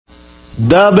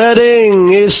The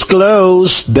betting is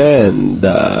closed, then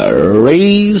the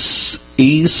race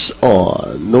is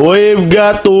on. We've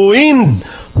got wind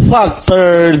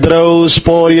factor draws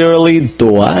for your lead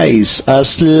twice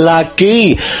as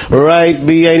lucky. Right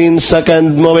behind in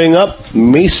second, moving up,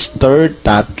 Mr.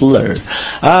 Tatler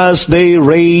as they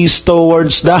race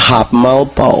towards the half-mile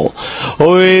pole.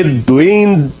 With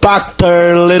wind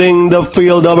factor leading the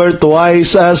field over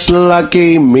twice as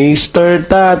lucky, Mr.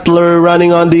 Tatler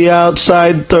running on the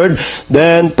outside third,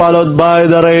 then followed by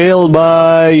the rail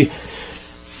by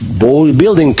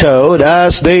Building Code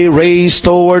as they race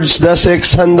towards the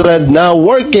 600, now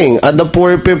working at the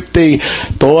 450.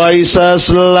 Twice as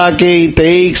lucky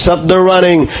takes up the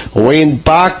running. Wind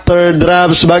Factor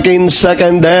drops back in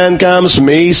second, then comes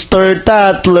Mr.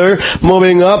 Tatler.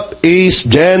 Moving up is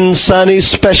Jensen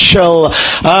Special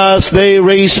as they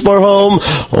race for home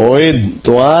with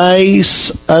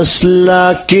twice as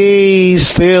lucky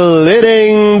still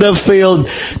leading the field,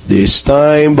 this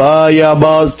time by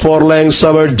about 4 lengths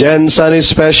over Jensen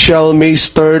Special.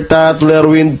 Mr. Tatler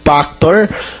Wind Factor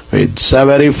with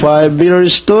 75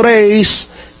 meters to race.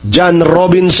 John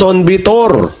Robinson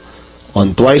Vitor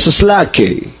on twice as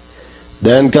lucky.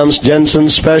 Then comes Jensen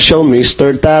Special,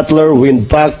 Mr. Tatler, Wind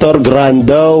Factor,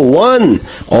 Grando 1,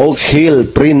 Oak Hill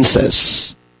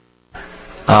Princess.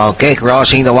 Okay,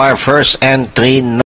 crossing the wire, first entry.